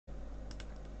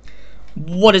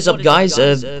What is up, guys?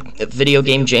 Video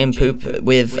game Jam Poop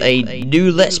with a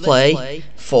new Let's Play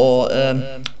for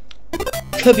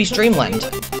Kirby's Dream Land.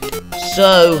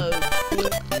 So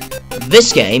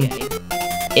this game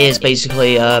is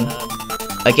basically a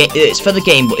game. It's for the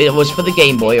Game Boy. It was for the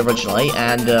Game Boy originally,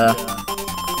 and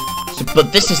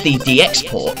but this is the DX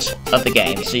port of the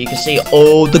game, so you can see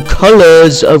all the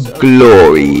colors of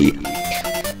glory,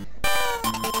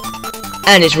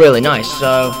 and it's really nice.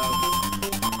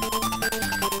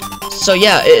 So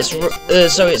yeah,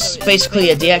 it's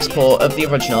basically a DX port of the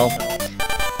original,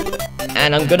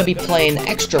 and I'm gonna be playing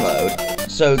extra mode.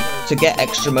 So to get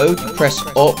extra mode, press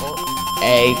up,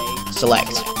 A,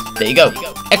 select. There you go,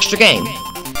 extra game.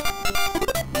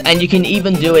 And you can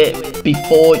even do it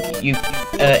before you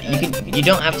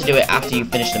don't have to do it after you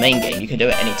finish the main game. You can do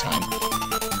it anytime.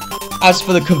 As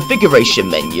for the configuration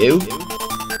menu,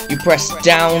 you press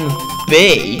down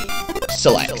B,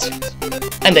 select,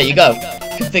 and there you go.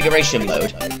 Configuration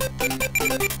mode.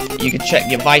 You can check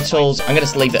your vitals. I'm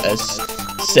gonna leave it as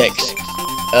 6.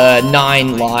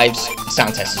 9 lives. The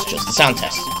sound test is just the sound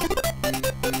test.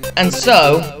 And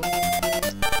so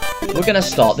we're gonna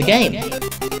start the game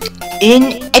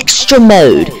in extra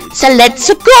mode. So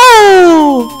let's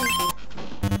go.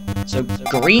 So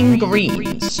green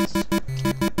greens.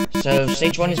 So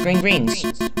stage 1 is green greens.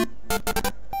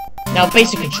 Now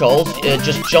basic controls,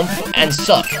 just jump and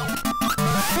suck.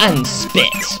 And spit.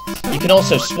 You can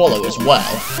also swallow as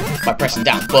well by pressing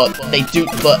down, but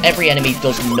every enemy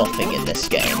does nothing in this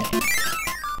game.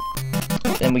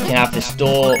 Then we can have this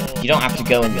door. You don't have to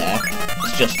go in there.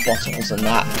 It's just bottles and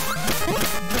that.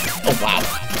 Oh wow.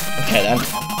 Okay then.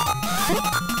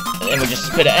 And then we just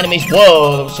spit at enemies.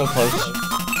 Whoa, that was so close.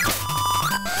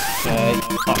 Okay.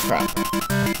 Oh crap.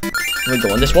 We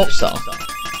go on this warp star.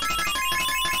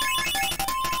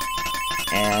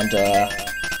 And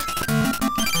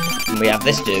we have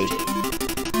this dude,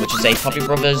 which is a Poppy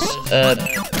Brothers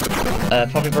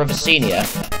Senior.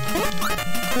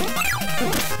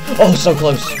 Oh, so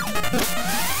close.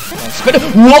 Spin it.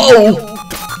 Whoa!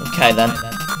 Okay then.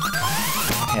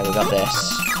 Okay, we got this.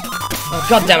 Oh,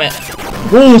 god damn it!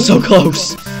 Oh, so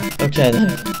close. Okay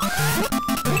then.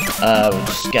 We'll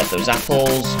just get those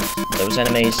apples, those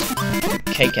enemies,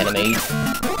 cake enemy.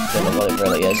 Don't know what it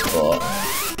really is, but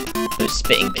it's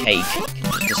spitting cake.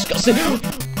 It's disgusting.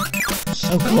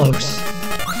 So close.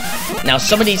 Now,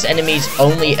 some of these enemies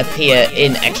only appear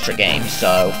in extra games,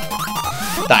 so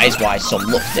that is why some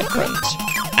look different.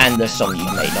 And there's some you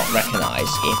may not recognize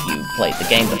if you played the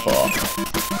game before.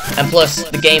 And plus,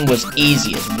 the game was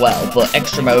easy as well, but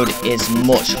extra mode is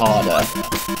much harder.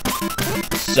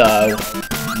 So,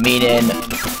 meaning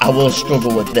I will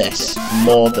struggle with this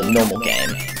more than normal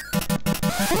game.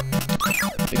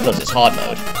 Because it's hard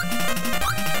mode.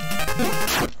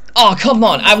 Oh, come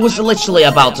on! I was literally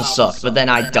about to suck, but then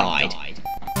I died.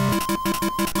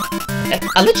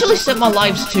 I literally set my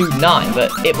lives to 9,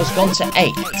 but it was gone to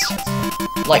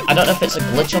 8. Like, I don't know if it's a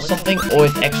glitch or something, or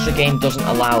if extra game doesn't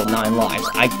allow 9 lives.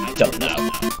 I don't know.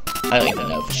 I don't even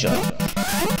know for sure.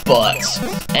 But,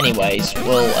 anyways,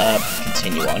 we'll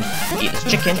continue on. Eat this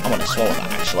chicken. I want to swallow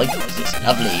that, actually, because it's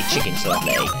lovely. Chicken's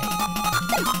lovely.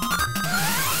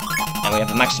 And we have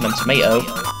a maximum tomato.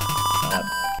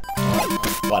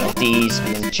 One of these,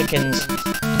 and then chickens.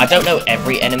 I don't know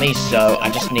every enemy, so I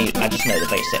just know the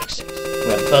basics. We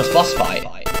have the first boss fight.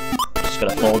 Just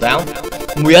gonna fall down.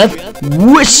 We have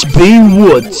Wispy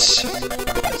Woods.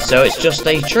 So it's just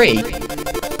a tree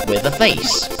with a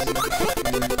face.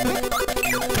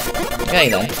 Okay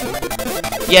then.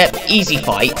 Yep, easy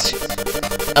fight.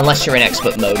 Unless you're in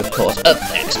expert mode, of course.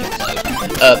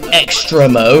 Extra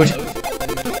mode.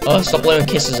 Oh, stop blowing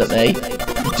kisses at me.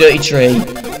 Dirty tree.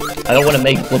 I don't want to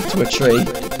make love to a tree.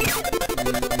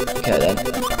 Okay then.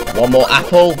 One more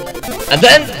apple. And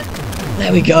then,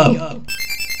 there we go. And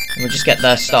we'll just get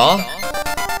their star.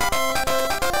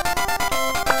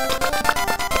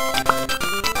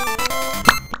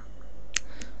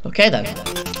 Okay then.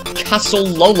 Castle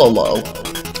Lololo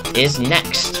is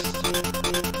next.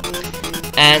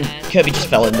 And Kirby just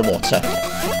fell in the water.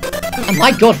 Oh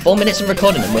my god, 4 minutes of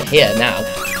recording and we're here now.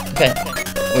 Okay.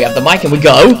 We have the mic and we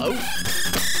go.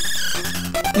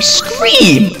 We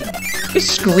scream! This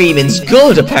screaming's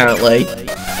good, apparently.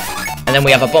 And then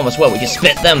we have a bomb as well. We can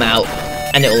spit them out,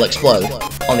 and it'll explode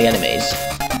on the enemies.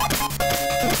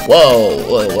 Whoa,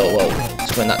 whoa, whoa, whoa.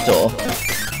 Let's go in that door.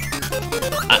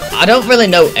 I don't really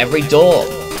know every door,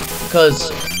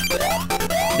 because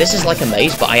this is like a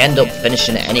maze, but I end up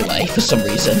finishing it anyway, for some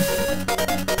reason.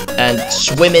 And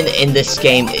swimming in this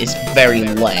game is very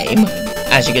lame,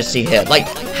 as you can see here. Like,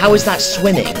 how is that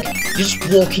swimming? You're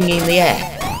just walking in the air.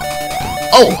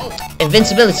 Oh,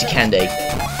 invincibility candy.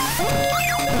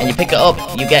 And you pick it up,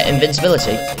 you get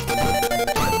invincibility.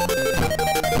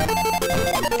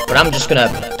 But I'm just gonna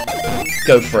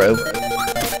go through.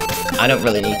 I don't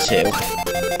really need to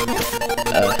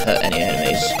hurt any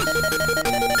enemies.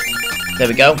 There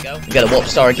we go. We get a warp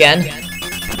star again.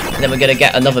 And then we're gonna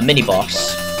get another mini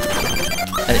boss.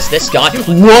 And it's this guy.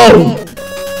 Whoa!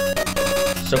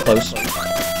 So close.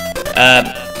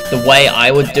 The way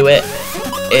I would do it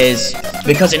is,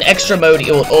 because in extra mode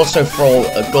it will also throw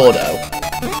a Gordo,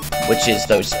 which is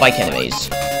those spike enemies.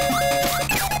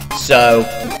 So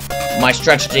my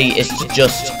strategy is to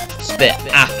just spit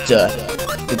after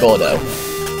the Gordo,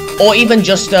 or even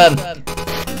just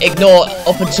ignore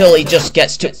up until he just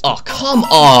gets to— oh, come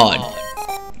on!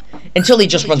 Until he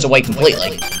just runs away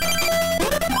completely.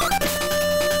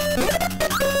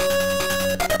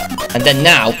 And then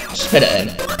now, spit at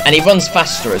him. And he runs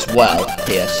faster as well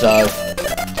here, so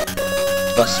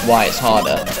that's why it's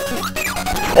harder.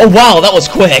 Oh wow, that was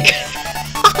quick!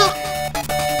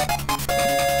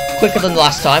 Quicker than the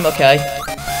last time, okay.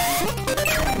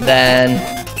 Then,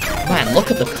 man,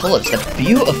 look at the colours, they're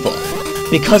beautiful.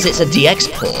 Because it's a DX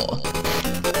port.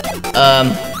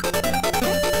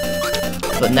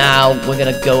 But now, we're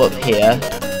gonna go up here.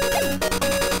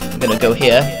 We're gonna go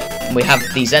here, and we have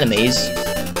these enemies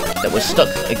that we're stuck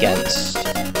against.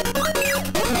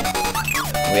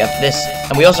 We have this,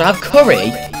 and we also have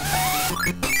curry.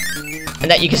 And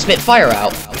that you can spit fire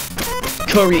out.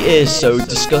 Curry is so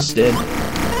disgusting.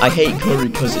 I hate curry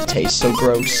because it tastes so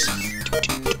gross.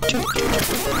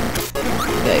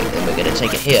 Okay, then we're gonna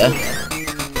take it here.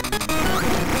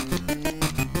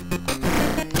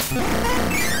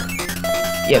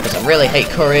 Yeah, because I really hate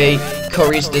curry.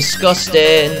 Curry's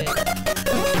disgusting.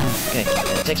 Okay,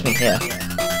 it takes me here.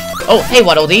 Oh, hey,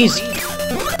 what are these?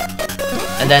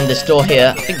 And then this door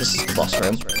here, I think this is the boss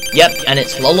room. Yep, and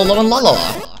it's Lololo and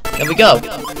Lololo. There we go.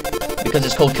 Because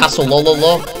it's called Castle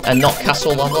Lololo and not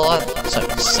Castle Lololo. So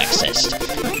sexist.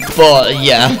 But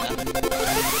yeah.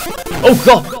 Oh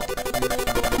god!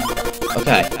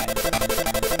 Okay.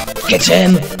 Hit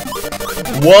him!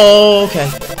 Whoa, okay.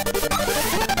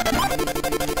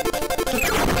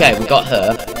 Okay, we got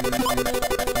her.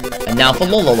 And now for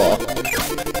Lololo,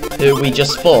 who we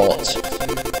just fought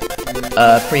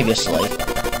previously.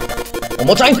 One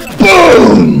more time.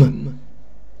 Boom!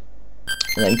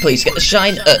 And then please get the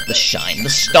shine. The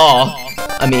star.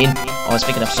 I mean, I was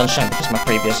thinking of sunshine because my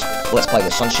previous Let's Play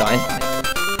was sunshine.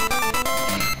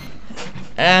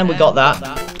 And we got that.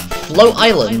 Float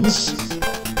Islands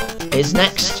is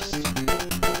next.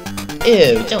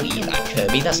 Ew, don't eat that,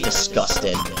 Kirby. That's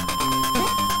disgusting.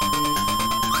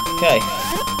 Okay.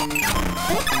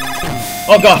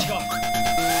 Oh god.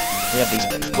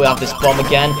 We have this bomb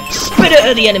again. Spit it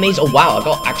at the enemies. Oh wow, I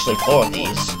got actually 4 of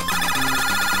these.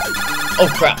 Oh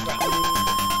crap.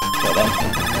 Okay then.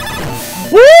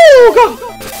 Woo! God.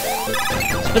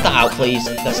 Spit that out, please.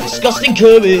 That's disgusting,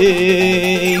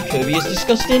 Kirby. Kirby is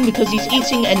disgusting because he's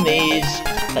eating enemies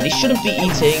that he shouldn't be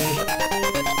eating.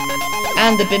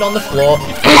 And they've been on the floor.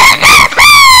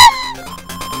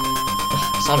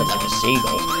 Sounded like a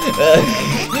seagull.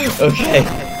 Okay.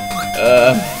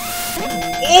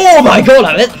 Oh my god,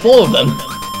 I hit 4 of them!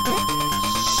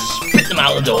 Spit them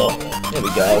out the door. There we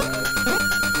go.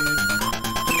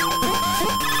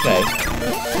 Okay.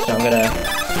 So I'm gonna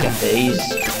get these.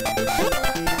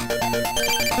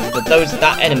 But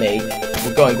that enemy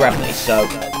will go and grab me, so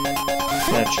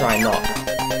I'm gonna try not.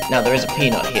 Now there is a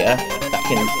peanut here that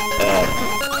can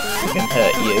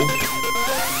hurt you.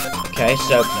 Okay,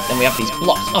 so then we have these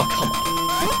blocks. Oh come on.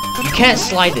 You can't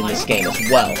slide in this game as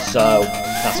well, so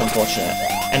that's unfortunate.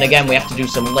 And again, we have to do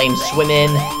some lame swimming.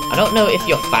 I don't know if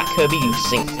you're fat, Kirby, you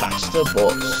sink faster,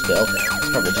 but still, it's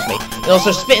probably just me. And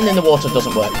also, spitting in the water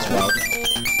doesn't work as well.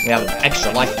 We have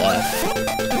extra life there.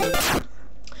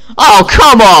 Oh,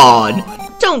 come on!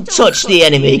 Don't touch the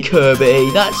enemy,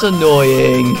 Kirby. That's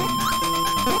annoying.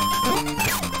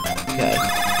 Okay.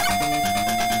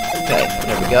 Okay,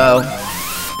 there we go.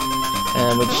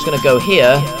 And we're just gonna go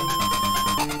here.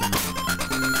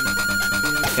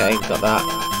 Okay, got that.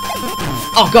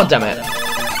 Oh, god damn it.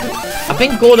 I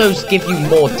think Gordos give you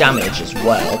more damage as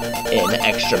well in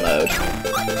extra mode.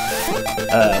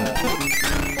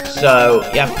 So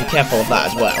you have to be careful of that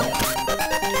as well.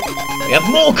 We have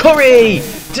more curry!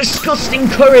 Disgusting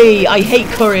curry! I hate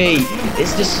curry!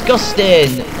 It's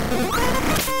disgusting!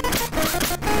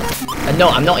 And no,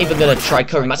 I'm not even gonna try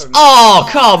curry mass. Oh,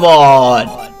 come on!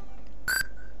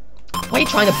 Why are you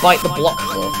trying to bite the block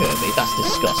for, Kirby? That's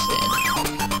disgusting.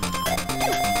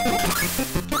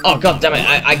 Oh god damn it,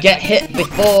 I get hit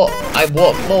before I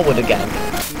walk forward again.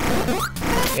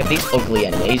 We have these ugly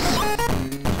enemies.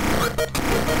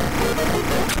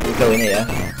 We'll go in here.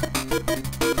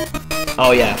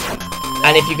 Oh yeah.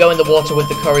 And if you go in the water with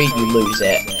the curry, you lose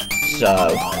it.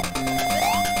 So...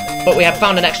 But we have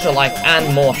found an extra life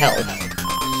and more health.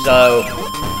 So...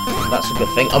 That's a good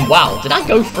thing. And wow, did I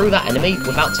go through that enemy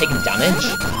without taking damage?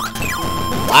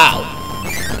 Wow.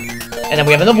 And then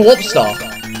we have another warp star.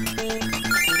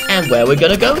 And where we're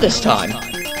gonna go this time?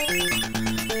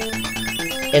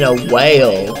 In a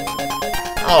whale.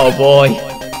 Oh boy.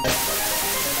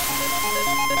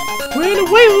 We're in a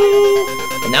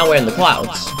whale! And now we're in the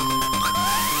clouds.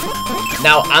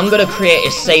 Now, I'm gonna create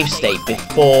a save state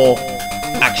before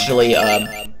actually,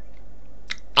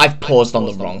 I've paused on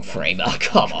the wrong frame. Oh,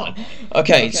 come on.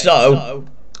 Okay, so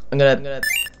I'm gonna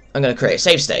create a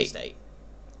save state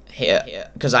here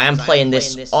because I am playing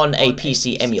this on a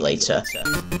PC emulator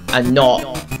and not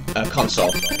a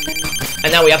console.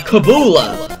 And now we have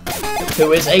Kabula,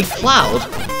 who is a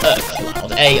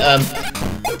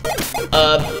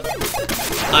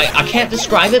I can't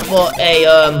describe it, but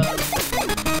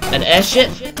an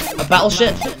airship, a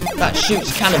battleship that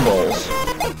shoots cannonballs.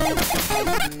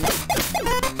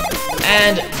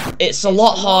 And it's a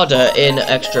lot harder in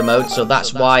extra mode, so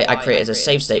that's why I created a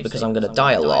save state, because I'm gonna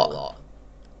die a lot.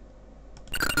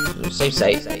 Save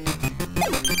state.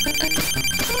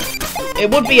 It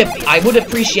would be I would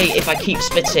appreciate if I keep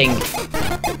spitting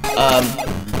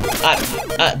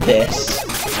at this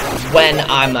when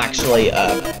I'm actually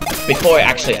before it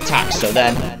actually attacks, so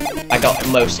then I got the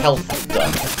most health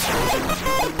done.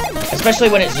 Especially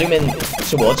when it's zooming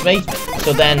towards me,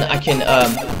 so then I can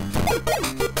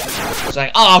it's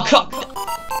like, oh,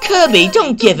 Kirby,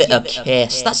 don't give it a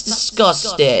kiss. That's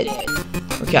disgusting.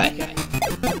 Okay.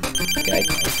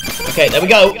 Okay, there we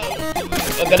go.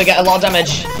 I'm gonna get a lot of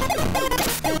damage.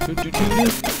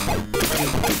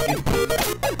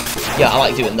 Yeah, I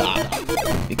like doing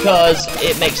that because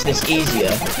it makes this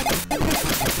easier.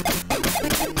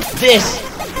 This,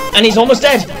 and he's almost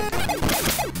dead.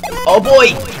 Oh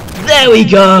boy, there we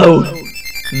go.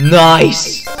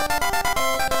 Nice.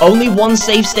 Only one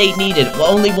save state needed. Well,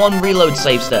 only one reload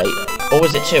save state. Or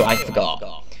was it two? I forgot.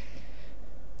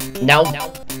 Now,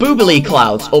 boobily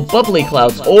clouds, or bubbly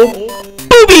clouds, or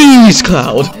boobies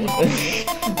cloud.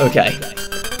 Okay.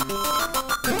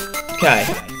 Okay.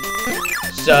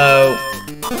 So,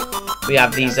 we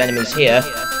have these enemies here.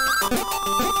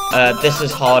 This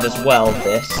is hard as well,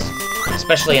 this.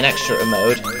 Especially in extra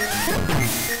mode.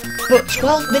 But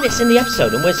 12 minutes in the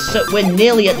episode, and we're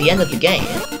nearly at the end of the game.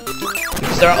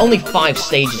 Because there are only 5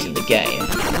 stages in the game,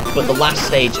 but the last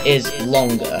stage is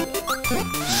longer.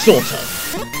 Sort of.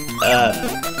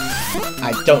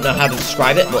 I don't know how to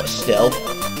describe it, but still.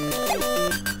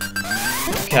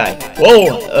 Okay.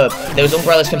 Whoa! Those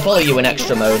umbrellas can follow you in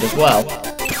extra mode as well.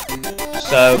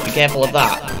 So, be careful of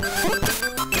that.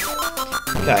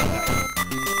 Okay.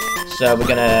 So, we're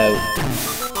gonna...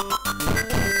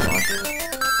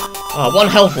 Oh, 1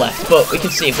 health left, but we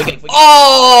can see if we can...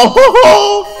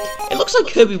 Oh! It looks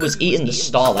like Kirby was eating the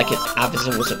star like its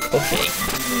avison was a cookie.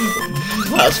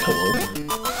 That's cool.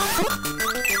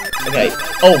 Okay.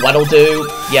 Oh, Waddle Doo.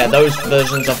 Yeah, those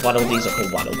versions of Waddle Dees are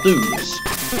called Waddle Doos.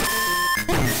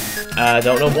 I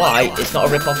don't know why. It's not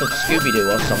a rip-off of Scooby-Doo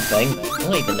or something. I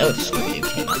don't even know if Scooby-Doo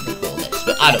came out before this,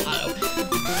 but I don't know.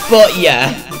 But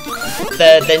yeah,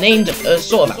 they're named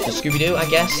sort of after Scooby-Doo, I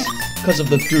guess, because of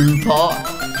the Doo part.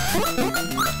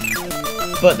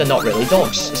 But they're not really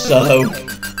dogs, so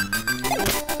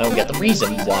I don't get the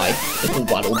reason why they're called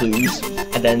Waddle Doos,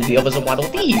 and then the others are Waddle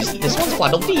Dees. This one's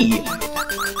Waddle Dee.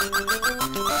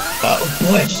 Oh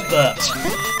boy, I just burped.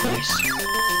 Nice.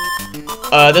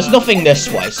 There's nothing this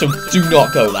way, so do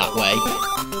not go that way.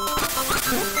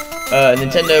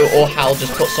 Nintendo or HAL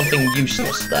just put something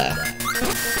useless there.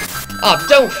 Oh,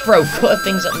 don't throw cutter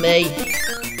things at me.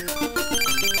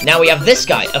 Now we have this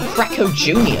guy, a Kracko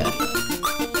Jr.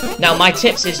 Now my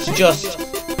tips is to just,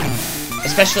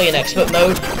 especially in expert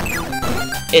mode,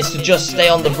 is to just stay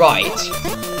on the right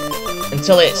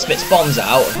until it spits bombs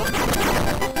out.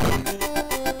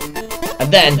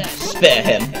 And then spit at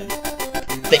him.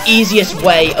 The easiest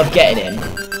way of getting him.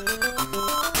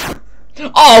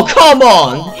 Oh, come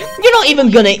on! You're not even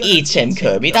gonna eat him,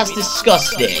 Kirby. That's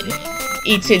disgusting.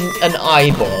 Eating an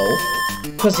eyeball.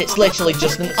 Because it's literally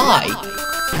just an eye.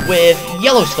 With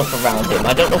yellow stuff around him.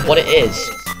 I don't know what it is.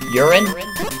 Urine?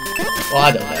 Well,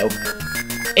 I don't know.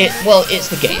 Well, it's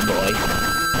the Game Boy.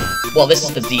 Well, this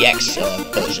is the DX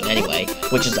version anyway.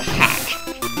 Which is a hack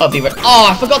of the... Oh,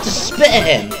 I forgot to spit at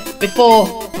him! Before...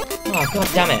 Oh, god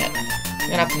damn it. I'm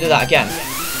gonna have to do that again.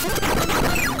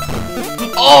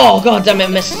 Oh, god damn it,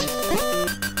 missed.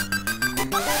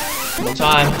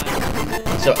 time.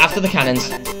 So after the cannons,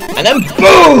 and then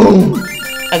boom!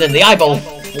 And then the eyeball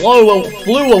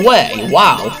flew away.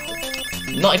 Wow.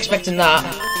 Not expecting that.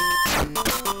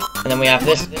 And then we have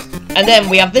this. And then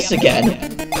we have this again,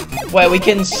 where we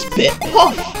can spit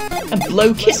puff and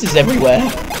blow kisses everywhere.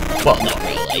 Well, not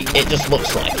really. It just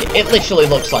looks like it. It literally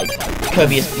looks like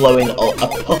Kirby is blowing a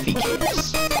puffy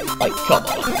kiss. Like, come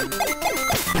on.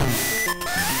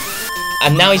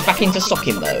 And now he's back into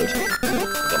sucking mode.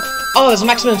 Oh, there's a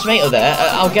maximum tomato there.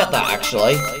 I'll get that,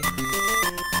 actually.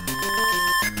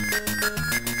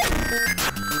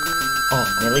 Oh,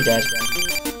 nearly dead.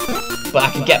 But I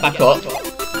can get back up.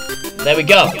 There we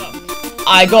go.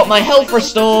 I got my health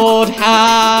restored.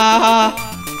 Ha!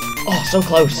 Oh, so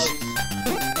close.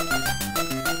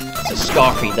 There's a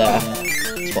Scarfy there.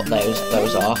 That's what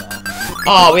those are.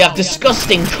 Oh, we have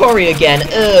disgusting curry again.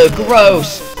 Ugh,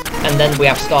 gross. And then we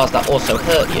have stars that also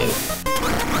hurt you.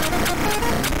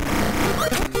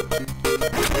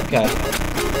 Okay.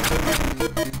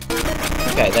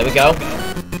 Okay, there we go.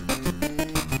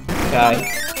 Okay.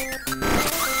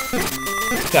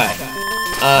 Okay.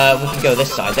 We can go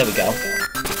this side. There we go.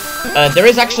 There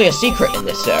is actually a secret in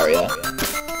this area.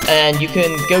 And you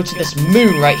can go to this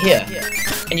moon right here.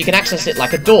 And you can access it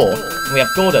like a door. And we have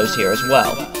Gordos here as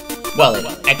well. Well, in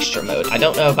extra mode. I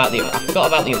don't know about the... I forgot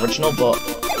about the original, but...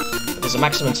 There's a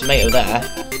maximum tomato there.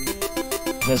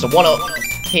 There's a 1-up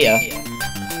here.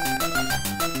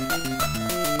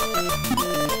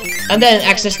 And then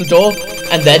access the door.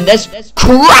 And then there's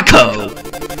Kracko!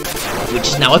 Which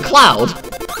is now a cloud.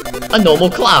 A normal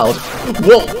cloud.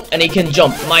 Whoa! And he can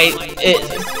jump.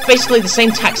 It's basically the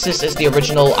same taxes as the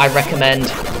original, I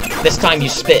recommend. This time you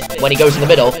spit when he goes in the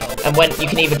middle. And when you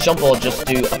can either jump or just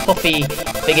do a puffy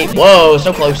thingy. Whoa,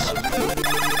 so close.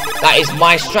 That is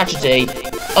my strategy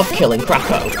of killing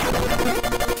Kracko.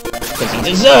 Because he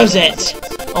deserves it!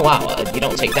 Oh wow, you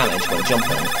don't take damage when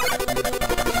jumping.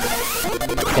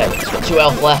 Okay, he's got 2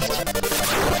 health left.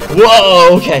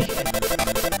 Whoa, okay.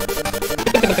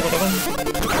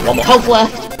 1 more health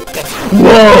left. Okay.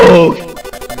 Whoa!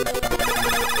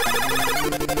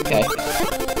 Okay.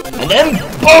 And then,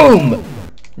 boom!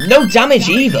 No damage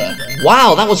either.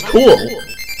 Wow, that was cool.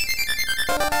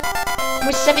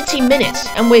 We're 17 minutes,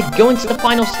 and we're going to the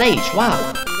final stage.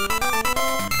 Wow.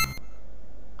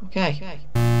 Okay.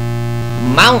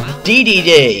 Mount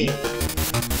DDD.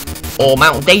 Or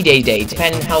Mount Day,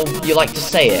 depending how you like to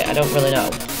say it. I don't really know.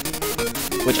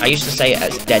 Which I used to say it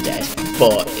as Dead,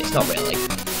 but it's not really.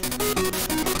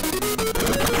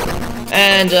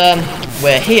 And,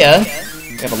 we're here.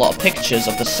 We have a lot of pictures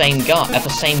of the same guy.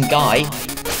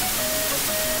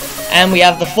 And we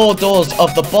have the 4 doors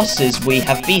of the bosses we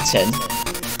have beaten.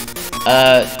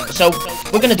 So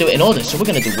we're gonna do it in order. So we're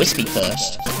gonna do Wispy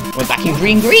first. We're back in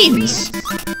greens.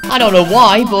 I don't know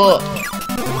why, but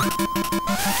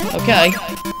okay.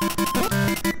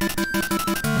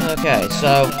 Okay,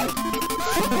 so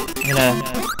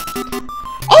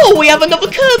oh, we have another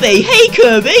Kirby. Hey,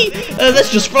 Kirby.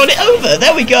 Let's just run it over.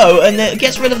 There we go, and it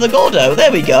gets rid of the Gordo.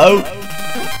 There we go.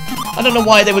 I don't know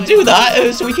why they would do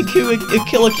that, so we can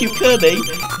kill a cute Kirby,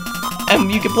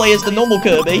 and you can play as the normal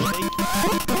Kirby.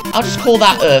 I'll just call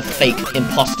that a fake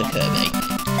imposter Kirby.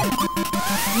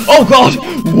 Oh god!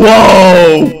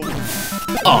 Whoa!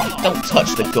 Oh, don't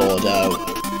touch the Gordo,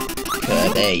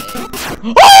 Kirby.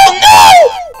 Oh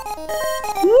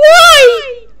no! Why?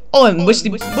 Oh, and Wispy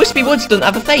Woods doesn't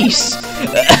have a face.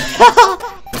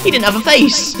 He didn't have a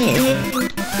face.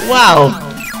 Wow.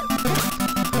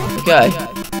 Okay.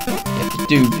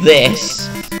 Do this,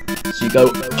 so you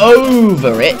go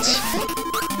over it,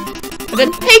 and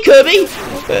then, hey Kirby,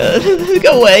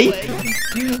 go away.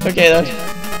 Okay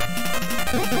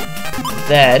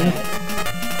then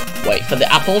wait for the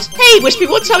apples. Hey Wispy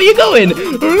Woods, how are you going? But I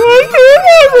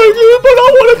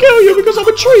want to kill you because I'm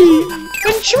a tree,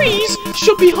 and trees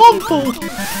should be harmful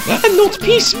and not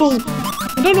peaceful.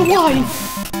 I don't know why.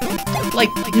 Like,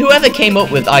 whoever came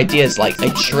up with ideas like a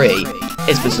tree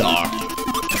is bizarre.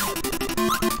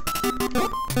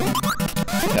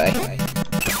 Okay.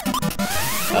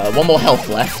 1 more health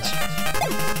left.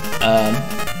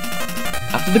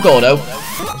 After the Gordo.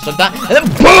 Just like that. And then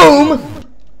boom!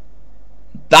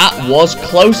 That was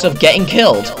close of getting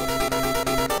killed.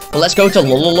 But let's go to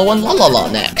Lololo and Lalala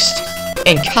next.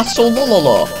 In Castle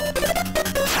Lololo.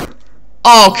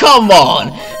 Oh, come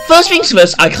on! First things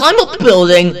first, I climb up the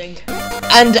building,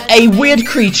 and a weird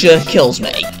creature kills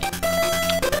me.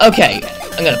 Okay,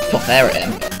 I'm gonna puff air at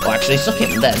him. Or actually suck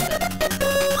him then.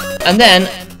 And then,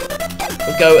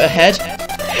 we'll go ahead.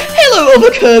 Hello,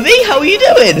 other Kirby, how are you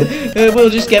doing? We'll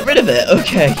just get rid of it,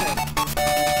 okay.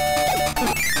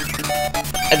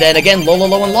 And then again,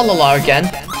 Lololo and Lolala again.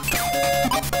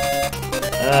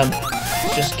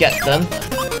 Let's just get them.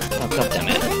 Oh, god damn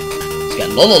it. Let's get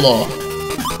Lololo.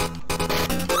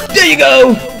 There you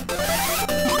go!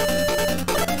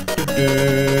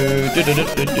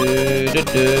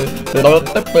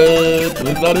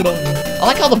 I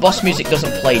like how the boss music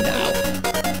doesn't play now.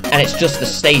 And it's just the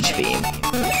stage theme.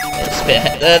 It's a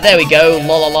bit, there we go,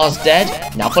 Lolala's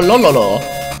dead. Now for Lololo.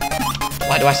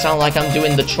 Why do I sound like I'm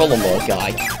doing the Trollolo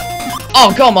guy?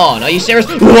 Oh, come on, are you serious?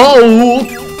 Whoa!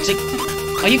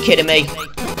 Are you kidding me?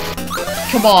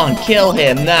 Come on, kill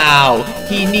him now.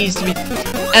 He needs to be...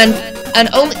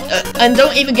 And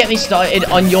don't even get me started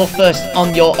on your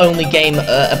only game,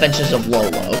 Adventures of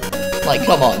Lolo. Like,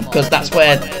 come on, because that's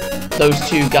where those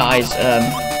two guys,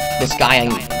 this guy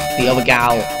and the other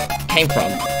gal came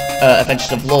from.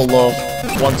 Adventures of Lolo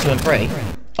 1, 2, and 3,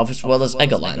 as well as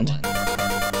Eggerland.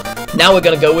 Now we're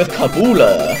gonna go with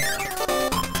Kabula,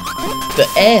 the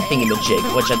air thingamajig,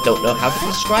 which I don't know how to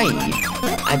describe.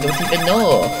 I don't even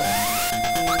know.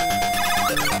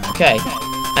 Okay,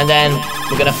 and then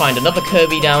we're gonna find another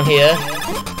Kirby down here.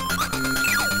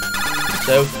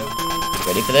 So,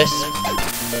 ready for this?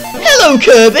 Hello,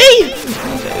 Kirby!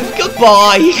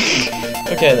 Goodbye!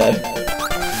 Okay, then.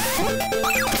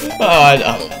 Oh, I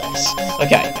love this.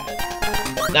 Okay.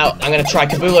 Now, I'm gonna try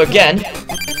Kabula again.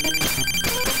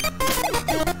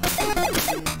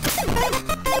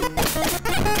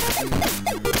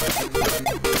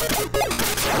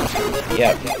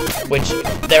 Yeah, which,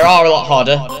 there are a lot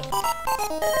harder.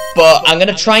 But I'm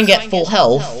gonna try and get full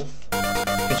health.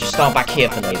 Because you start back here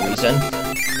for no reason.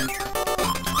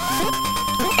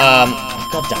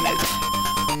 God damn it.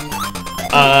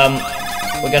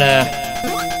 We're gonna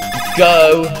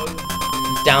go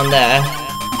down there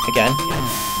again.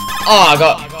 Oh, I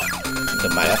got...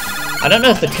 Doesn't matter. I don't know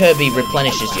if the Kirby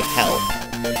replenishes your health.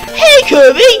 Hey,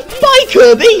 Kirby! Bye,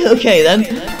 Kirby! Okay, then.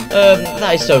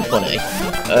 That is so funny.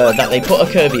 That they put a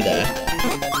Kirby there.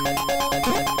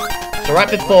 So right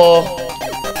before...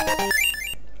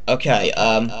 Okay,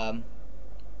 I'm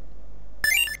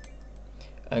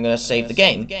gonna save the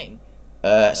game.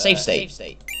 Save state.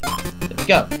 There we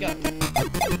go.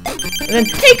 And then,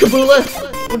 hey Kabula!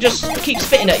 We'll just keep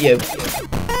spitting at you.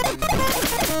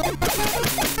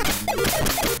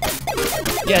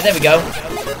 Yeah, there we go.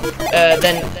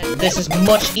 Then this is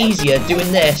much easier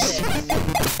doing this.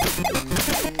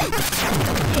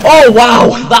 Oh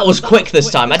wow! That was quick this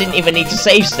time. I didn't even need to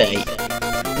save state.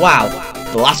 Wow.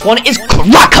 The last one is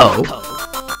Kracko!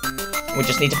 We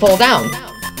just need to fall down.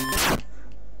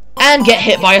 And get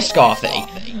hit by a Scarfy.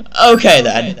 Okay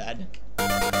then.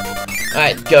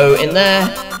 Alright, go in there.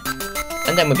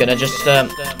 And then we're gonna just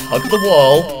hug the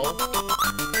wall.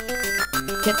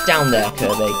 Get down there,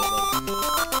 Kirby.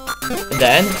 And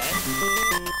then...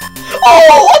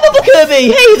 Oh! Another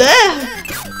Kirby! Hey there!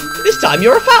 This time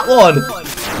you're a fat one!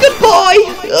 Goodbye!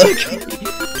 Okay.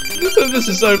 This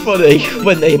is so funny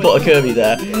when they put a Kirby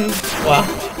there. Well,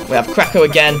 we have Kracko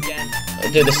again.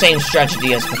 Do the same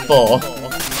strategy as before.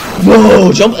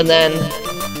 Whoa! Jump and then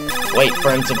wait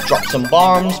for him to drop some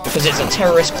bombs because it's a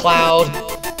terrorist cloud.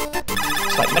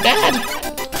 It's like my dad.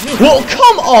 Whoa!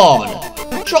 Come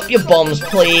on! Drop your bombs,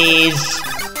 please.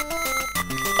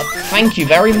 Thank you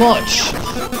very much.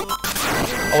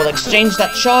 I will exchange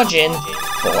that charge in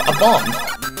for a bomb.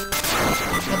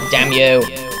 God damn you.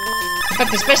 In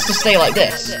fact, it's best to stay like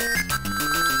this.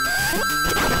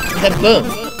 And then boom.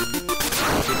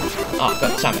 Oh, I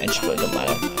got damage, but it doesn't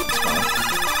matter.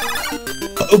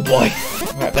 Oh boy.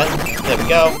 Alright then, there we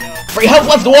go. 3 health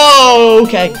left, whoa!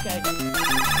 Okay.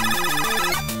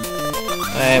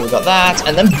 And we got that,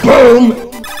 and then boom!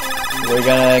 We're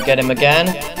gonna get him again.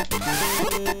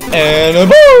 And a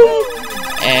boom!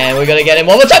 And we're gonna get him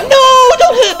one more time. No!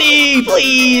 Don't hurt me,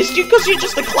 please! Because you're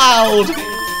just a cloud!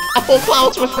 I thought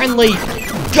clouds were friendly.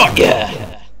 Got ya!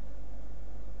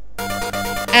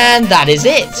 And that is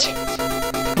it.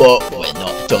 But we're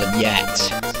not done yet.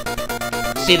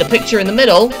 See the picture in the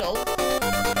middle?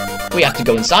 We have to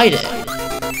go inside it.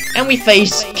 And we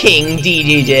face King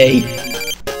DDD.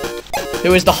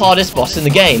 Who is the hardest boss in the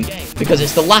game. Because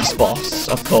it's the last boss,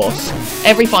 of course.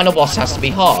 Every final boss has to be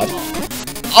hard.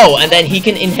 Oh, and then he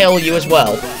can inhale you as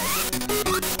well.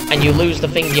 And you lose the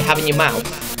thing you have in your mouth.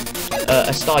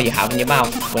 A star you have in your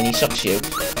mouth when he sucks you.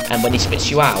 And when he spits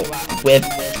you out. With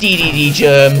DDD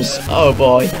germs. Oh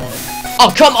boy.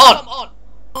 Oh, come on!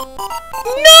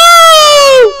 No!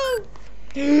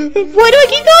 Why do I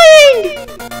keep dying?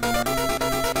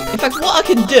 In fact, what I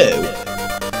can do...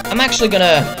 I'm actually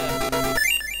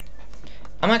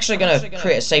gonna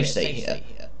create a save state here.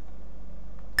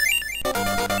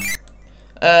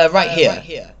 Right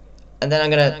here. and then I'm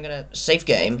gonna save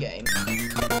game.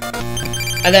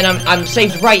 And then I'm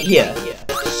saved right here.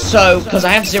 So, because I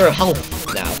have 0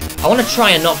 health now, I want to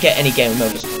try and not get any game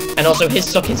overs. And also, his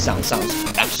sucking sound sounds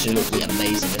absolutely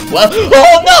amazing as well.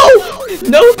 Oh no!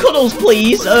 No cuddles,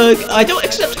 please. I don't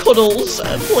accept cuddles.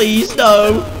 Please,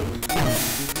 no.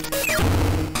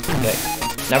 Okay.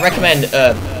 Now, I recommend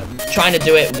trying to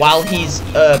do it while he's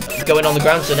going on the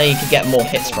ground, so then you can get more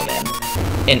hits from him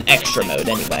in extra mode,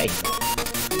 anyway.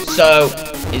 So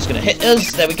he's gonna hit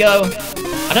us. There we go.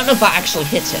 I don't know if that actually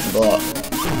hit him, but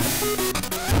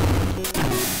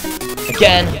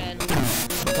again.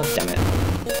 God damn it.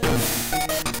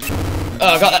 Oh,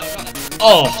 I got that.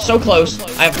 Oh, so close.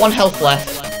 I have 1 health left.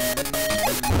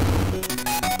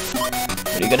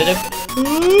 What are you gonna do?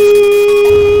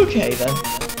 Okay, then.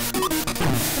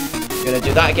 I'm gonna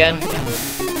do that again.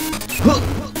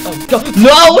 Oh, God.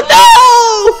 No! No!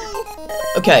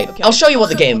 Okay, I'll show you what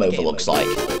the game over looks like.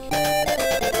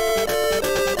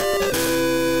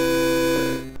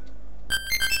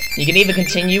 You can either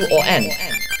continue or end.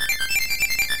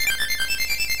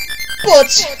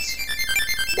 But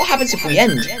what happens if we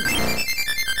end?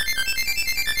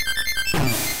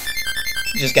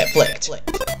 You just get flicked.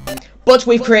 But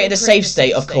we've created a save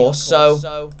state, of course, so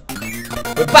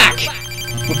we're back!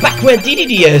 We're back where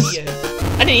DDD is!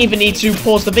 I didn't even need to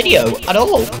pause the video at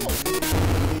all.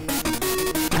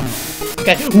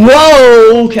 Okay.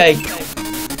 Whoa! Okay.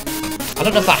 I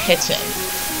don't know if that hit him.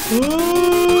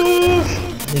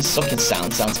 His sucking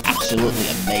sound sounds absolutely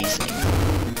amazing.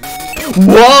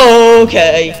 Whoa!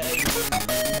 Okay.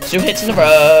 2 hits in a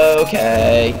row.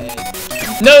 Okay.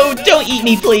 No, don't eat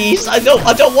me, please. I don't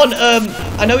want.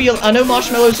 I know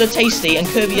marshmallows are tasty, and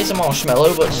Kirby is a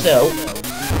marshmallow, but still.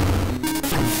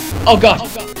 Oh God.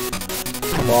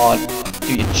 Come on.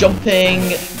 Do your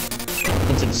jumping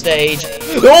into the stage.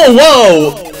 Oh,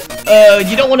 whoa!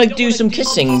 You don't want to do some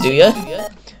kissing, do you?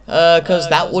 Because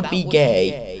that would be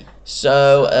gay.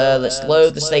 So, let's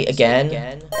load the state again.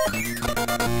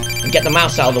 And get the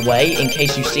mouse out of the way, in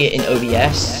case you see it in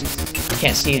OBS. You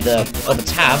can't see the other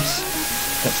tabs.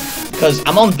 Because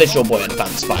I'm on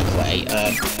VisualBoyAdvance, by the way.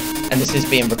 And this is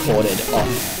being recorded on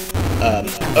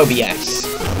OBS.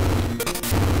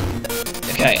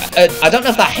 Okay, I don't know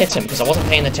if that hit him, because I wasn't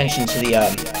paying attention to the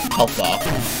health bar.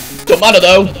 Don't matter,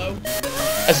 though.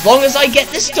 As long as I get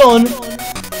this done,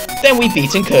 then we've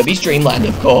beaten Kirby's Dream Land,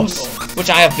 of course. Which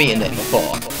I have beaten it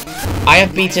before. I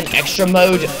have beaten extra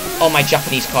mode on my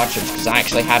Japanese cartridge, because I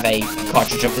actually have a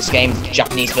cartridge of this game, the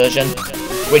Japanese version,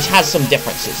 which has some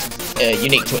differences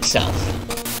unique to itself,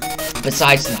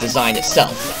 besides the design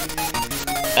itself.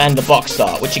 And the box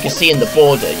art, which you can see in the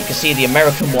border. You can see the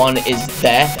American one is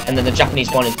there, and then the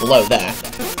Japanese one is below there.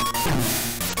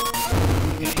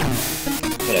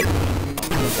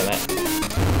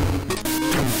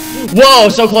 Whoa,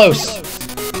 so close!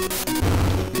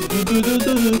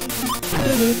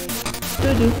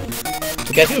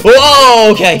 Okay.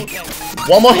 Whoa, okay.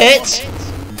 1 more hit.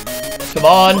 Come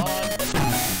on.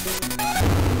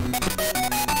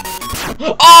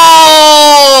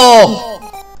 Oh!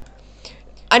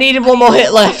 I needed 1 more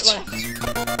hit left.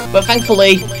 But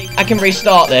thankfully, I can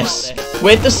restart this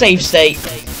with the save state.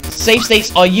 Save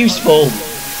states are useful.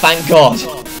 Thank God.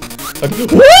 Okay.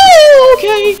 Woo!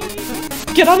 Okay.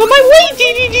 Get out of my way,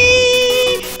 DDD!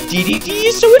 DDD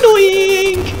is so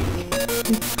annoying!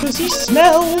 Because he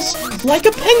smells like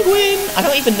a penguin! I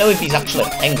don't even know if he's actually a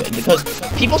penguin, because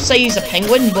people say he's a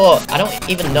penguin, but I don't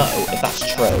even know if that's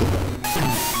true.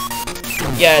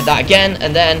 Yeah, that again,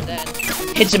 and then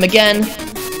hit him again.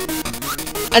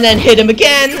 And then hit him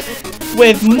again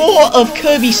with more of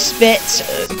Kirby spit,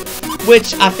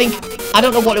 which I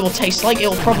don't know what it will taste like. It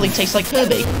will probably taste like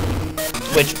Kirby.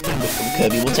 Which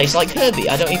Kirby will taste like Kirby.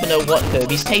 I don't even know what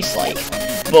Kirby's taste like.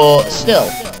 But still.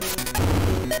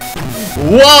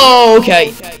 Whoa,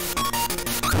 okay.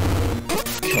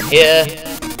 Come here.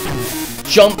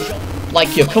 Jump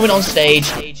like you're coming on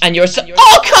stage. And you're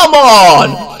oh, come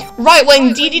on! Right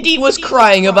when DDD was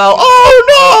crying about, oh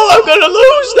no, I'm gonna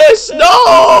lose this,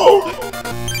 no!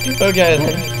 Okay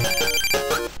then.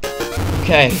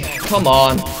 Okay, come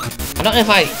on. I don't know if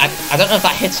I don't know if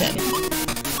that hits him.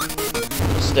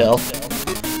 Still,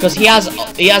 because he has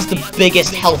the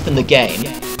biggest health in the game,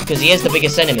 because he is the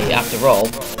biggest enemy after all.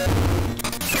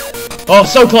 Oh,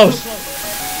 so close.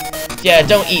 Yeah,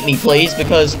 don't eat me, please,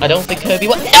 because I don't think Kirby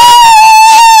went. No!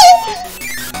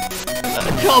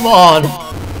 Come on.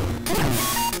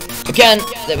 Again,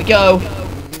 there we go.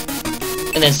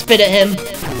 And then spit at him.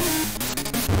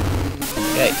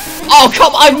 Okay. Oh,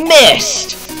 come! I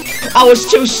missed. I was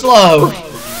too slow.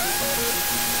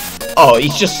 Oh,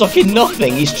 he's just sucking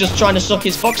nothing. He's just trying to suck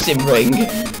his boxing ring.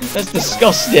 That's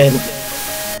disgusting.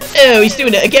 Ew, he's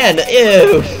doing it again.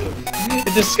 Ew.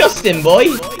 Disgusting,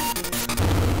 boy.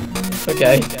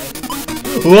 Okay.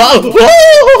 Whoa!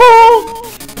 Whoa!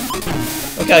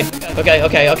 Okay. Okay.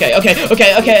 Okay. Okay. Okay.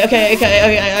 Okay. Okay. Okay.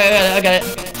 Okay. I got it.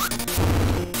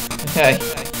 Okay.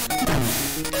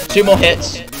 2 more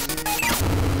hits.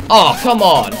 Oh, come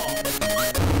on.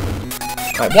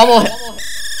 Alright, 1 more hit.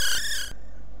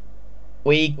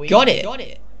 We got it.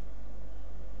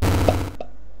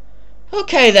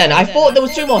 Okay then, I thought there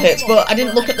was 2 more hits, but I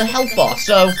didn't look at the health bar,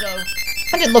 so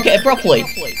I didn't look at it properly.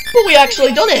 But we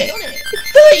actually done it.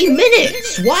 30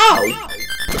 minutes! Wow!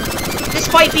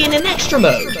 Despite being in extra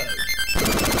mode.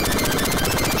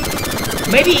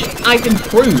 Maybe I've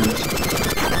improved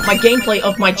my gameplay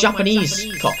of my Japanese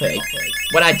copy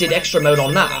when I did extra mode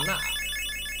on that.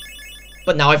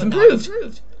 But now I've improved.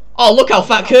 Oh, look how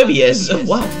fat Kirby is. Oh,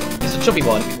 wow, he's a chubby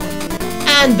one.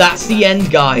 And that's the end,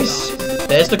 guys.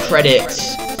 There's the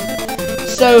credits.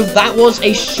 So that was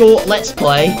a short Let's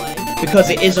Play, because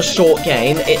it is a short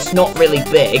game. It's not really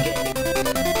big.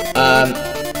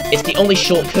 It's the only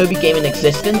short Kirby game in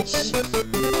existence.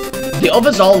 The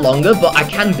others are longer, but I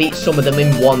can beat some of them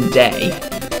in one day.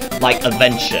 Like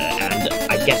Adventure, and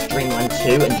I guess Dreamland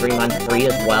 2 and Dreamland 3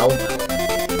 as well.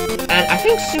 And I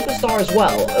think Superstar as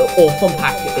well, or Fun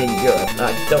Pack in Europe.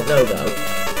 I don't know though,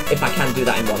 if I can do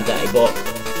that in one day, but...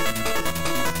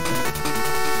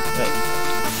 Right.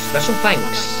 Special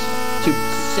thanks to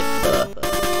Sipper.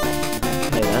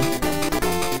 Okay then.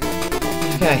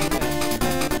 Okay.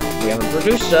 We have a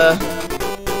producer.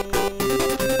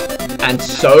 And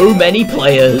so many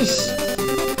players.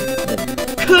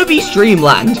 Kirby's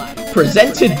Dreamland,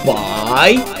 presented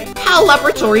by HAL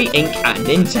Laboratory Inc. and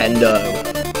Nintendo.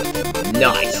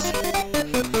 Nice.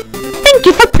 Thank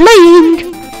you for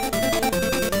playing.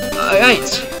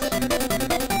 Alright.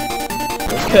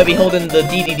 There's Kirby holding the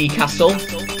DDD castle.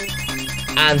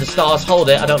 And the stars hold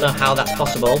it. I don't know how that's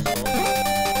possible.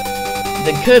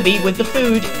 Then Kirby with the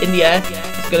food in the air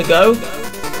is gonna go.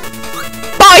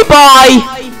 Bye-bye!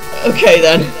 Okay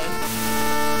then.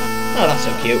 Oh, that's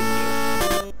so cute.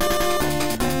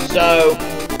 So,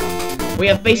 we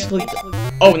have basically...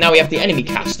 Oh, now we have the enemy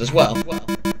cast as well.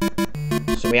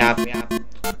 So we have...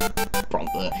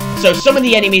 So some of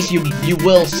the enemies you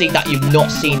will see that you've not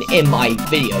seen in my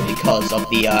video because of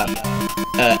the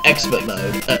expert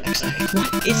mode.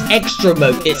 It's extra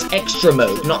mode. It's extra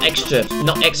mode, not expert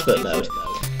mode.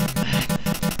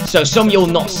 So some you'll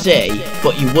not see,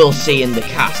 but you will see in the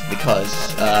cast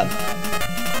because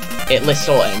it lists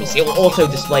all enemies. It will also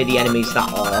display the enemies that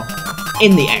are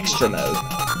in the extra mode.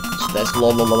 So there's la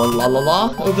la la la la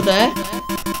la over there.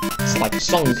 It's like a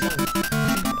song.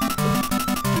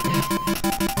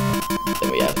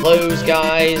 Then we have those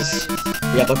guys.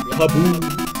 We have a Kaboo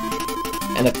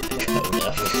and a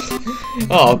Koda.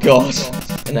 Oh god.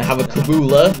 And I have a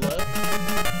Kaboola,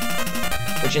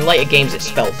 which in later games it's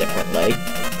spelled differently.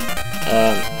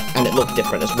 And it looked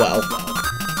different as well.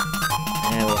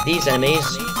 And we have these enemies.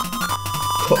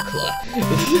 Cookler.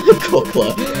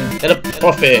 Cookler. And a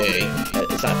Puffy.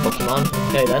 Is that a Pokemon?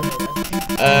 Okay then.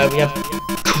 We have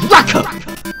Kracko!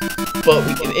 But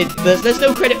there's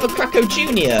no credit for Kracko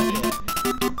Jr.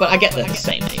 But I get the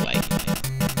same anyway.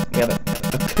 We have a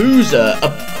Kooza, a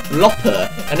Blopper,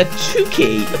 and a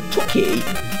Tuki. A Tuki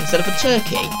instead of a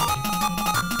Turkey.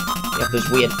 We have those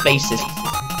weird faces.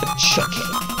 A Chucky.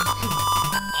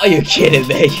 Are you kidding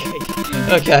me?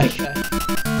 Okay.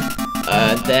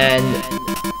 Then...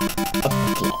 a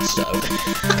Flotso.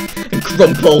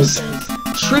 Grumples.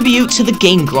 Tribute to the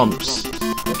Game Grumps.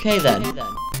 Okay then.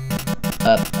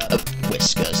 A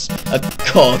Whiskers. A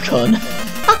Corkun.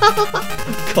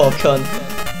 Corkun.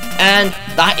 And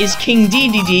that is King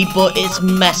DDD, but it's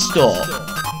messed up.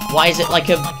 Why is it like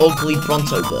an ugly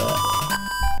Bronto bird?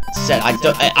 Said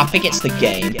I think it's the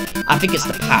game. I think it's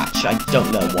the patch. I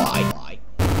don't know why.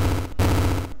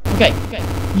 Okay.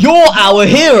 You're our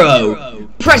hero!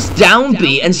 Press down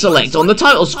B and select on the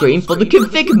title screen for the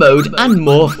config mode and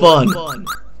more fun.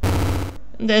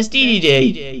 And there's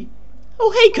DDD.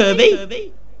 Oh, hey,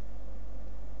 Kirby.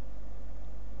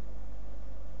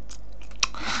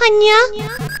 Hanya?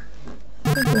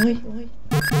 Oh, boy.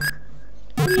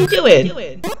 What are you doing?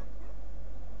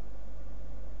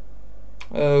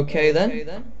 Okay,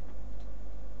 then.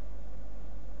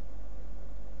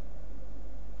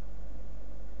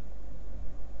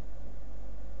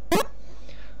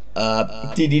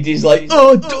 DDD's like,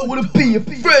 oh, I don't want to be a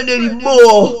friend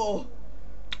anymore.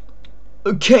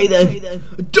 Okay then,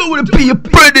 I don't want to be a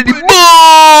friend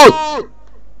anymore.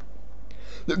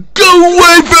 Go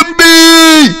away from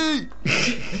me.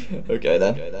 Okay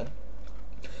then.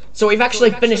 So we've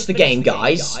actually finished the game,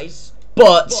 guys.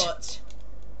 But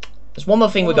there's one more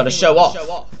thing we've got to show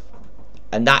off.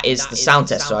 And that is the sound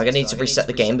test. So I'm going to need to reset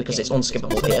the game because it's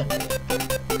unskippable here.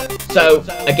 So,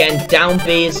 again, down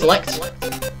B and select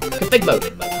config mode.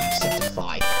 Set to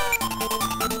 5.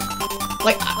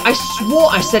 Like, I swore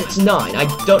I set it to 9. I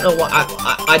don't know what,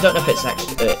 I don't know if it's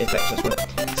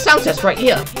extra. Sound test right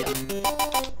here.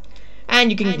 And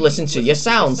you can listen to your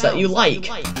sounds that you like.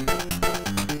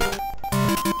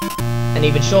 And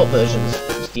even short versions.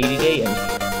 It's DDD and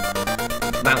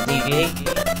Mount DDD.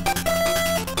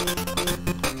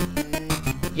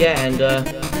 Yeah, and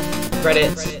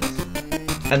credits.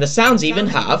 And the sounds even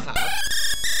have...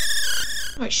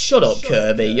 Right, shut up,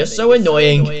 Kirby. You're so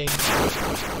annoying.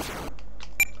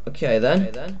 Okay,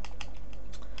 then.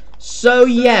 So,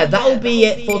 yeah, that'll be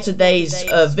it for today's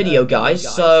video, guys.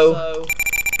 So,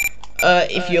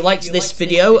 if you liked this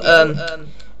video,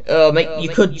 you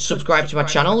could subscribe to my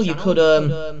channel. You could,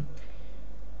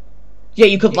 yeah,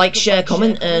 you could like, share,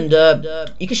 comment, and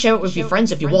you can share it with your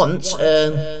friends if you want.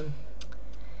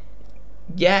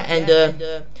 Yeah,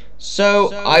 and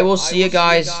so I will see you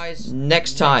guys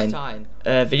next time.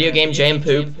 Video game Jay and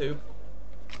Poop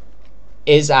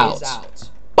is out.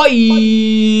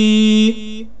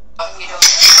 Bye.